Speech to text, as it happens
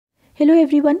Hello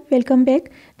everyone, welcome back.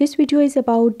 This video is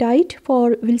about diet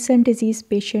for Wilson disease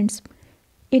patients.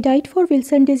 A diet for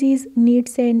Wilson disease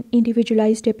needs an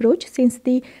individualized approach since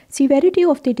the severity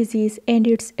of the disease and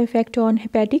its effect on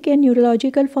hepatic and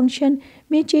neurological function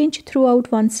may change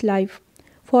throughout one's life.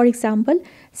 For example,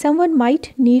 someone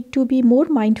might need to be more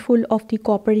mindful of the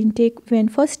copper intake when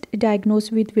first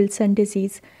diagnosed with Wilson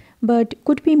disease, but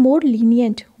could be more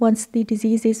lenient once the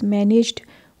disease is managed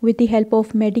with the help of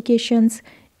medications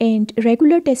and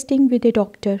regular testing with a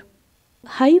doctor.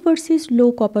 High versus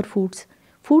low copper foods.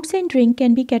 Foods and drink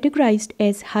can be categorized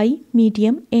as high,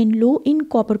 medium, and low in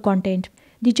copper content.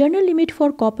 The general limit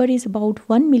for copper is about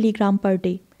 1 milligram per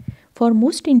day. For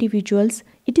most individuals,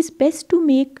 it is best to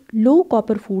make low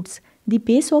copper foods the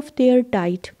base of their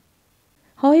diet.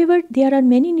 However, there are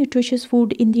many nutritious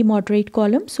foods in the moderate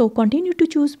column, so continue to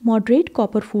choose moderate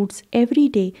copper foods every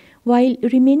day while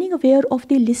remaining aware of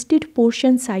the listed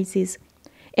portion sizes.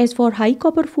 As for high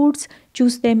copper foods,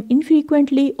 choose them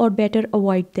infrequently or better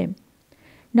avoid them.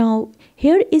 Now,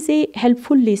 here is a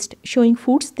helpful list showing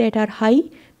foods that are high,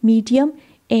 medium,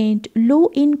 and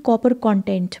low in copper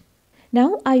content.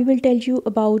 Now, I will tell you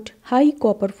about high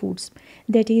copper foods,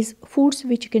 that is, foods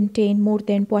which contain more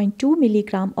than 0.2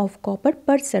 milligram of copper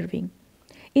per serving.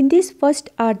 In this, first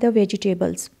are the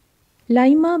vegetables.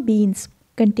 Lima beans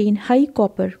contain high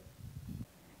copper.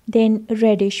 Then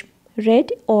radish,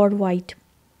 red or white.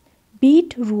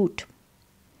 Beetroot,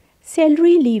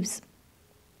 celery leaves,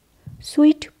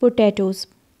 sweet potatoes,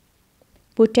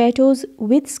 potatoes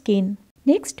with skin.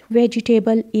 Next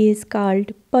vegetable is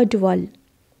called padwal,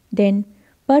 then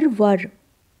parvar,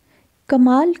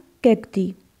 kamal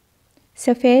kagdi,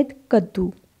 safed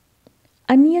kaddu,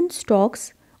 onion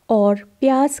stalks or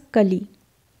pyaz kali,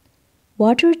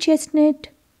 water chestnut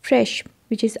fresh,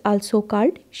 which is also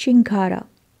called shinghara,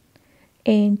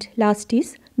 and last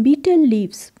is betel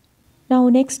leaves. Now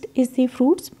next is the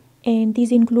fruits, and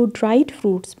these include dried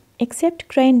fruits except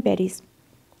cranberries,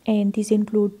 and these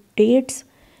include dates,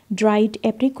 dried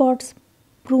apricots,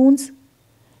 prunes,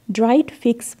 dried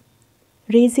figs,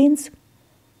 raisins,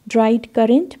 dried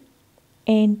currant,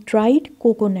 and dried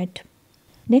coconut.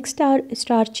 Next are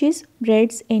starches,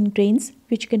 breads and grains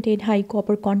which contain high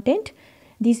copper content.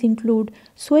 These include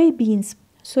soybeans,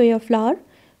 soya flour,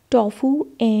 tofu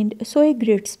and soy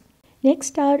grits.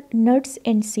 Next are nuts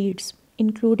and seeds,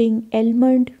 including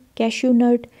almond, cashew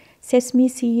nut, sesame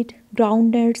seed,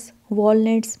 groundnuts,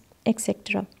 walnuts,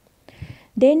 etc.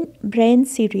 Then bran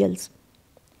cereals,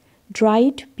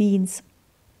 dried beans,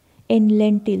 and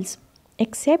lentils,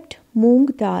 except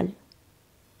moong dal.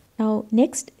 Now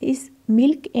next is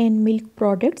milk and milk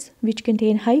products which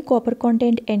contain high copper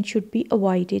content and should be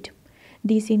avoided.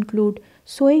 These include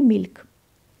soy milk,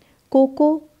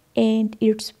 cocoa and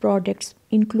its products,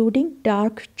 including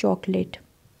dark chocolate.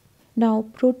 Now,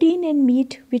 protein and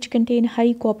meat which contain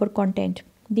high copper content.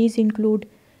 These include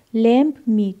lamb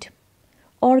meat,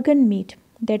 organ meat,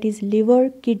 that is liver,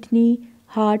 kidney,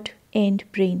 heart and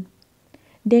brain.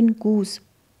 Then goose,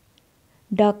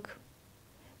 duck,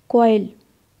 quail,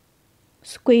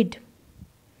 squid,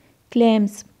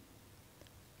 clams,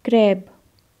 crab,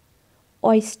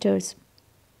 oysters,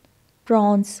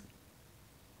 prawns,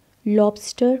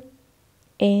 lobster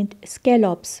and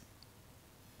scallops.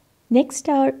 Next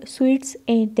are sweets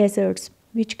and desserts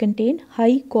which contain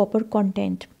high copper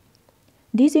content.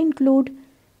 These include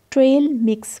trail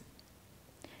mix,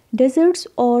 desserts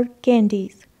or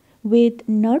candies with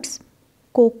nuts,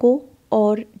 cocoa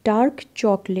or dark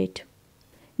chocolate.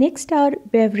 Next are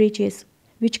beverages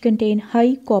which contain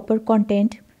high copper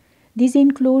content. These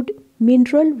include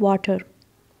mineral water,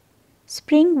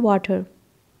 spring water,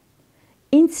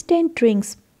 instant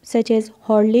drinks such as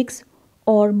Horlicks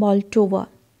or Maltova.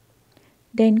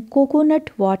 Then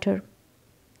coconut water,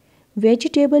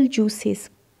 vegetable juices,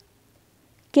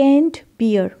 canned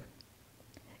beer,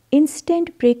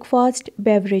 instant breakfast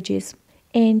beverages,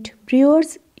 and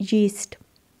brewer's yeast.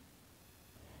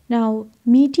 Now,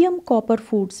 medium copper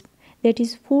foods, that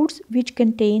is foods which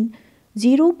contain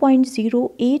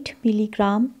 0.08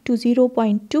 milligram to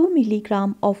 0.2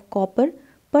 milligram of copper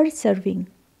per serving.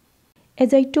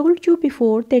 As I told you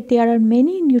before that there are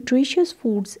many nutritious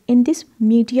foods in this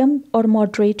medium or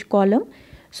moderate column,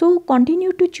 so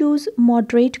continue to choose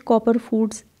moderate copper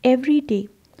foods every day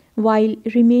while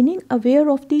remaining aware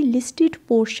of the listed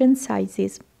portion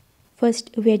sizes.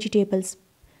 First, vegetables.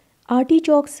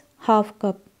 Artichokes half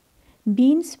cup,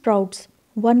 bean sprouts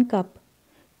 1 cup,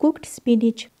 cooked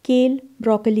spinach, kale,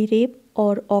 broccoli rabe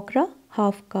or okra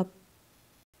half cup.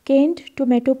 Canned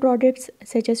tomato products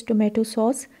such as tomato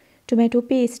sauce, tomato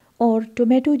paste or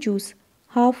tomato juice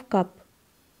half cup.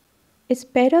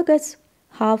 Asparagus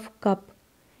half cup.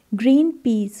 Green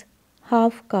peas,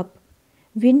 half cup.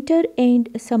 Winter and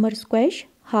summer squash,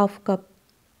 half cup.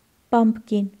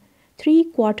 Pumpkin,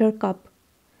 3/4 cup.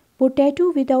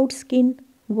 Potato without skin,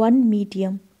 1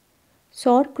 medium.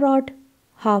 Sauerkraut,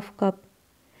 half cup.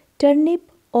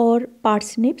 Turnip or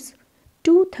parsnips,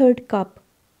 2/3 cup.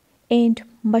 And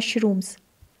mushrooms,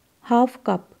 half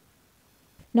cup.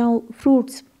 Now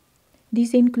fruits.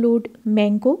 These include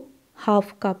mango,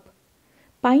 half cup.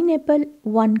 Pineapple,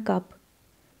 1 cup.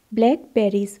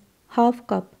 Blackberries, half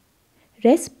cup.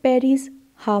 Raspberries,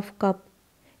 half cup.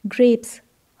 Grapes,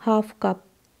 half cup.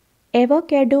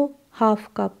 Avocado, half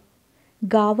cup.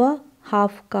 Guava,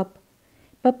 half cup.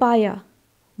 Papaya,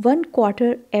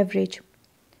 1/4 average.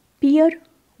 Pear,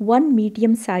 1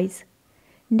 medium size.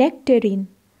 Nectarine,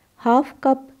 half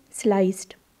cup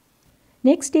sliced.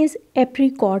 Next is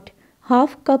apricot,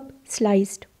 half cup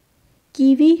sliced.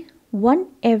 Kiwi, 1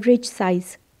 average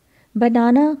size.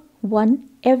 Banana, 1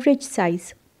 average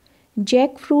size.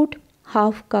 Jackfruit,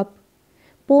 half cup.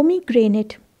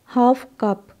 Pomegranate, half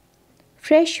cup.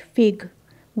 Fresh fig,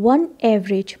 1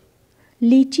 average.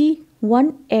 Lychee,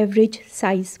 1 average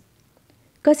size.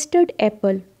 Custard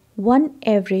apple, 1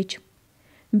 average.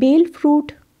 Bale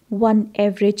fruit, 1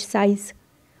 average size.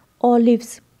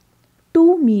 Olives,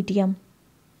 2 medium.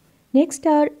 Next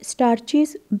are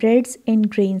starches, breads and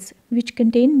grains which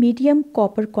contain medium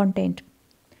copper content.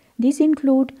 These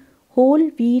include whole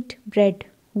wheat bread,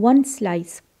 1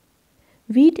 slice.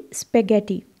 Wheat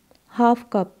spaghetti, half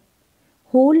cup.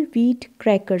 Whole wheat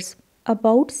crackers,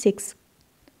 about 6.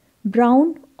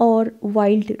 Brown or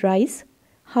wild rice,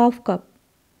 half cup.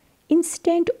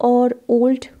 Instant or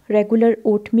old regular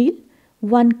oatmeal,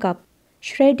 1 cup.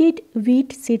 Shredded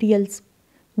wheat cereals,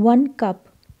 1 cup.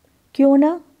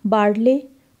 Quinoa, barley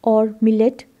or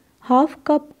millet, half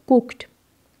cup cooked.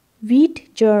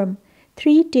 Wheat germ,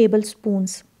 3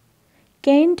 tablespoons.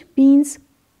 Canned beans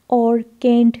or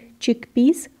canned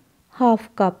chickpeas,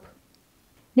 half cup.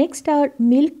 Next are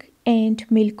milk and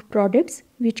milk products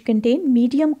which contain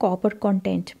medium copper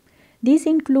content. These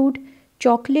include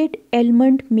chocolate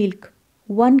almond milk,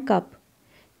 1 cup.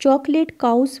 Chocolate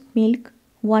cow's milk,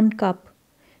 1 cup.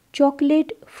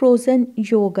 Chocolate frozen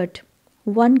yogurt,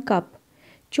 1 cup.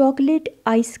 Chocolate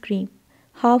ice cream,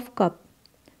 half cup.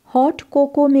 Hot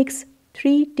cocoa mix,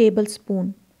 3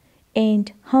 tablespoons.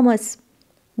 And hummus,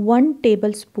 1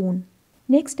 tablespoon.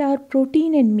 Next are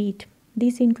protein and meat.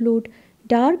 These include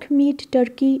dark meat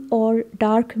turkey or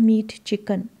dark meat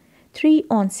chicken, 3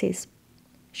 ounces.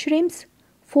 Shrimps,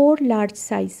 4 large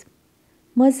size.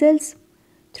 Mussels,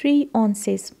 3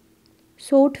 ounces.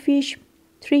 Swordfish,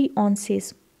 3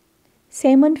 ounces.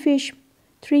 Salmon fish,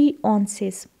 3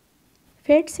 ounces.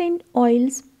 Fats and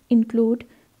oils include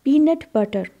peanut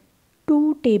butter,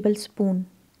 2 tablespoons.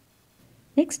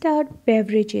 Next are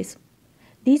beverages.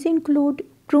 These include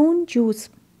prune juice,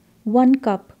 1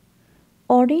 cup.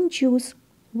 Orange juice,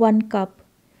 1 cup.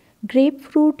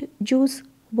 Grapefruit juice,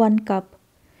 1 cup.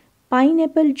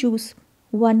 Pineapple juice,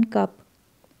 1 cup.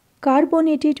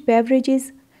 Carbonated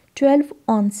beverages, 12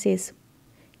 ounces.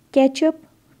 Ketchup,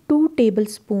 2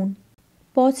 tablespoons.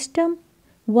 Postum,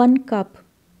 1 cup.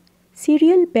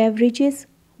 Cereal beverages,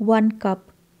 1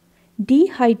 cup.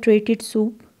 Dehydrated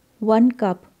soup, 1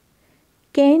 cup.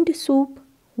 Canned soup,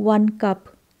 1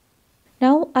 cup.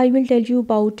 Now I will tell you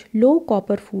about low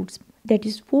copper foods, that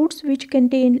is foods which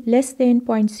contain less than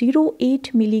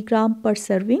 0.08 milligram per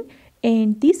serving,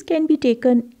 and these can be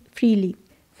taken freely.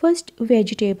 First,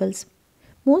 vegetables.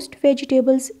 Most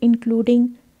vegetables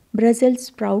including Brussels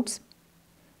sprouts,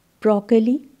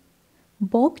 broccoli,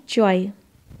 bok choy,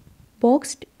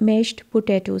 boxed mashed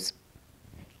potatoes,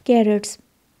 carrots,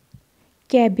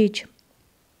 cabbage,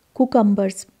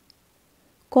 cucumbers,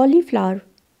 cauliflower,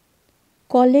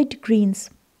 collard greens,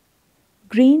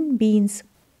 green beans,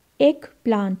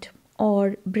 eggplant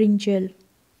or brinjal,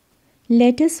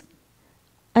 lettuce,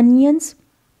 onions,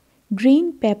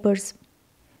 green peppers,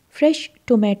 fresh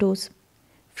tomatoes,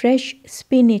 fresh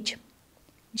spinach,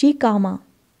 jicama,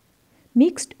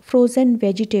 mixed frozen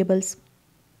vegetables,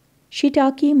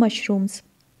 shiitake mushrooms,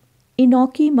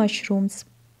 enoki mushrooms,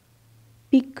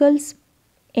 pickles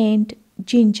and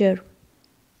ginger.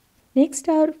 Next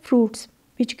are fruits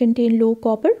which contain low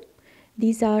copper.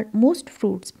 These are most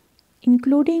fruits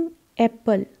including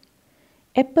apple,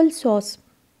 applesauce,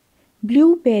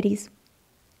 blueberries,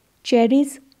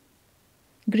 cherries,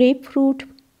 grapefruit,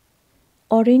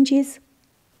 oranges,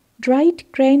 dried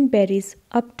cranberries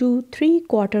up to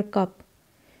 3/4 cup,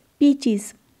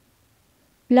 peaches,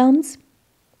 plums,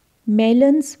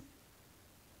 melons,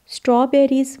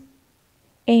 strawberries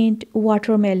and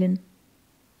watermelon.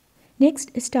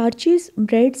 Next, starches,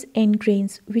 breads and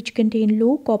grains which contain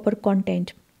low copper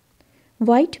content.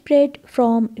 White bread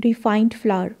from refined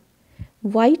flour.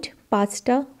 White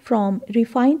pasta from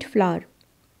refined flour.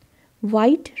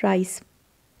 White rice.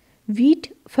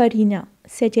 Wheat farina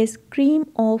such as cream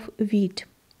of wheat.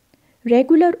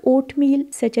 Regular oatmeal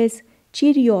such as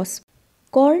Cheerios.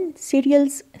 Corn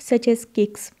cereals such as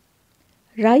Kix.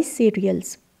 Rice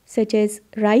cereals such as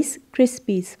Rice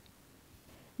Krispies.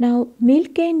 Now,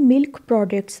 milk and milk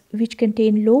products which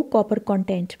contain low copper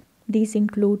content. These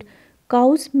include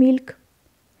cow's milk,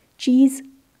 cheese,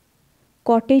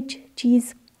 cottage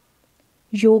cheese,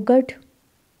 yogurt,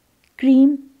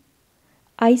 cream,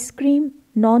 ice cream,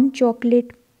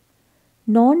 non-chocolate,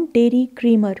 non-dairy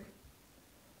creamer,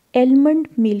 almond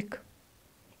milk,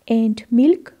 and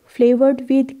milk flavored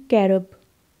with carob.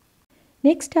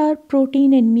 Next are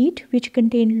protein and meat which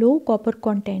contain low copper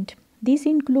content. These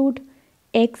include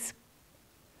eggs,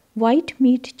 white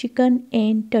meat chicken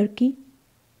and turkey,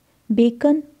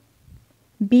 bacon,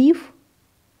 beef,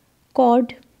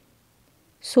 cod,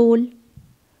 sole,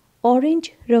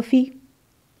 orange roughy,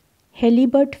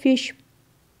 halibut fish,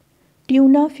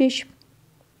 tuna fish,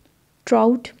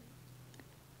 trout,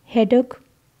 haddock,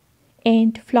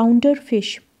 and flounder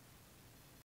fish.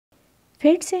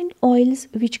 Fats and oils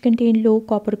which contain low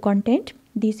copper content.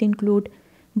 These include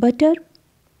butter,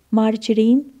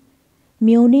 margarine,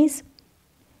 mayonnaise,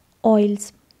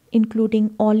 oils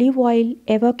including olive oil,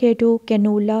 avocado,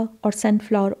 canola or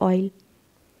sunflower oil,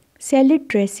 salad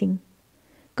dressing,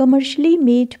 commercially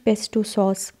made pesto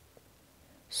sauce,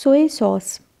 soy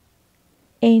sauce,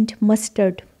 and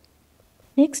mustard.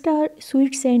 Next are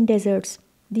sweets and desserts.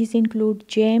 These include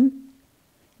jam,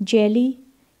 jelly,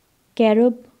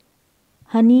 carob,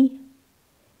 honey,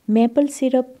 maple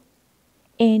syrup,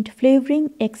 and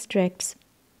flavoring extracts.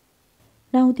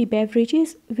 Now the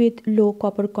beverages with low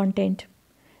copper content.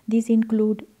 These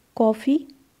include coffee,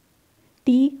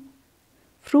 tea,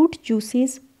 fruit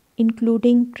juices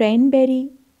including cranberry,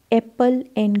 apple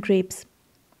and grapes.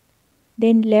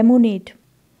 Then lemonade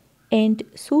and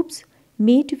soups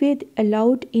made with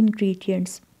allowed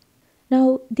ingredients.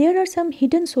 Now there are some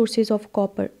hidden sources of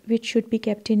copper which should be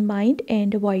kept in mind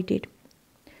and avoided.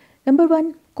 Number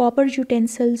 1, copper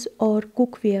utensils or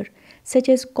cookware such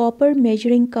as copper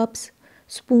measuring cups,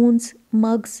 spoons,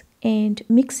 mugs and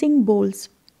mixing bowls.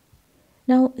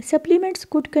 Now supplements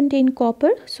could contain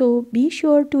copper, so be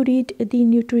sure to read the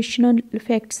nutritional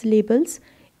facts labels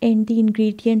and the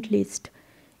ingredient list.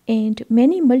 And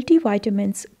many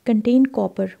multivitamins contain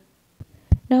copper.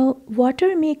 Now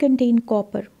water may contain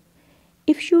copper.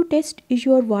 If you test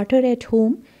your water at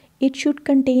home, it should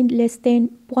contain less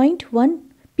than 0.1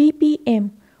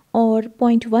 ppm or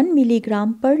 0.1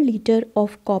 milligram per liter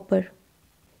of copper.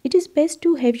 It is best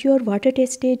to have your water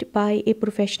tested by a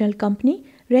professional company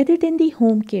rather than the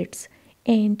home kits.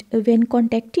 And when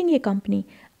contacting a company,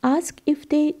 ask if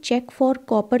they check for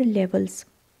copper levels.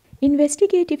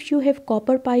 Investigate if you have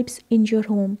copper pipes in your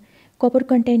home. Copper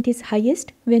content is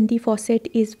highest when the faucet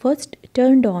is first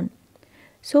turned on.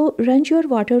 So run your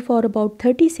water for about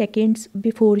 30 seconds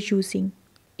before using.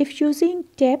 If using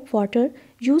tap water,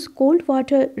 use cold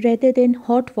water rather than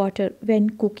hot water when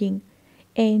cooking.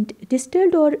 And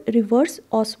distilled or reverse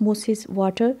osmosis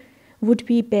water would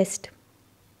be best.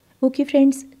 Okay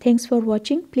friends, thanks for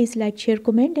watching. Please like, share,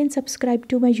 comment and subscribe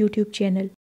to my YouTube channel.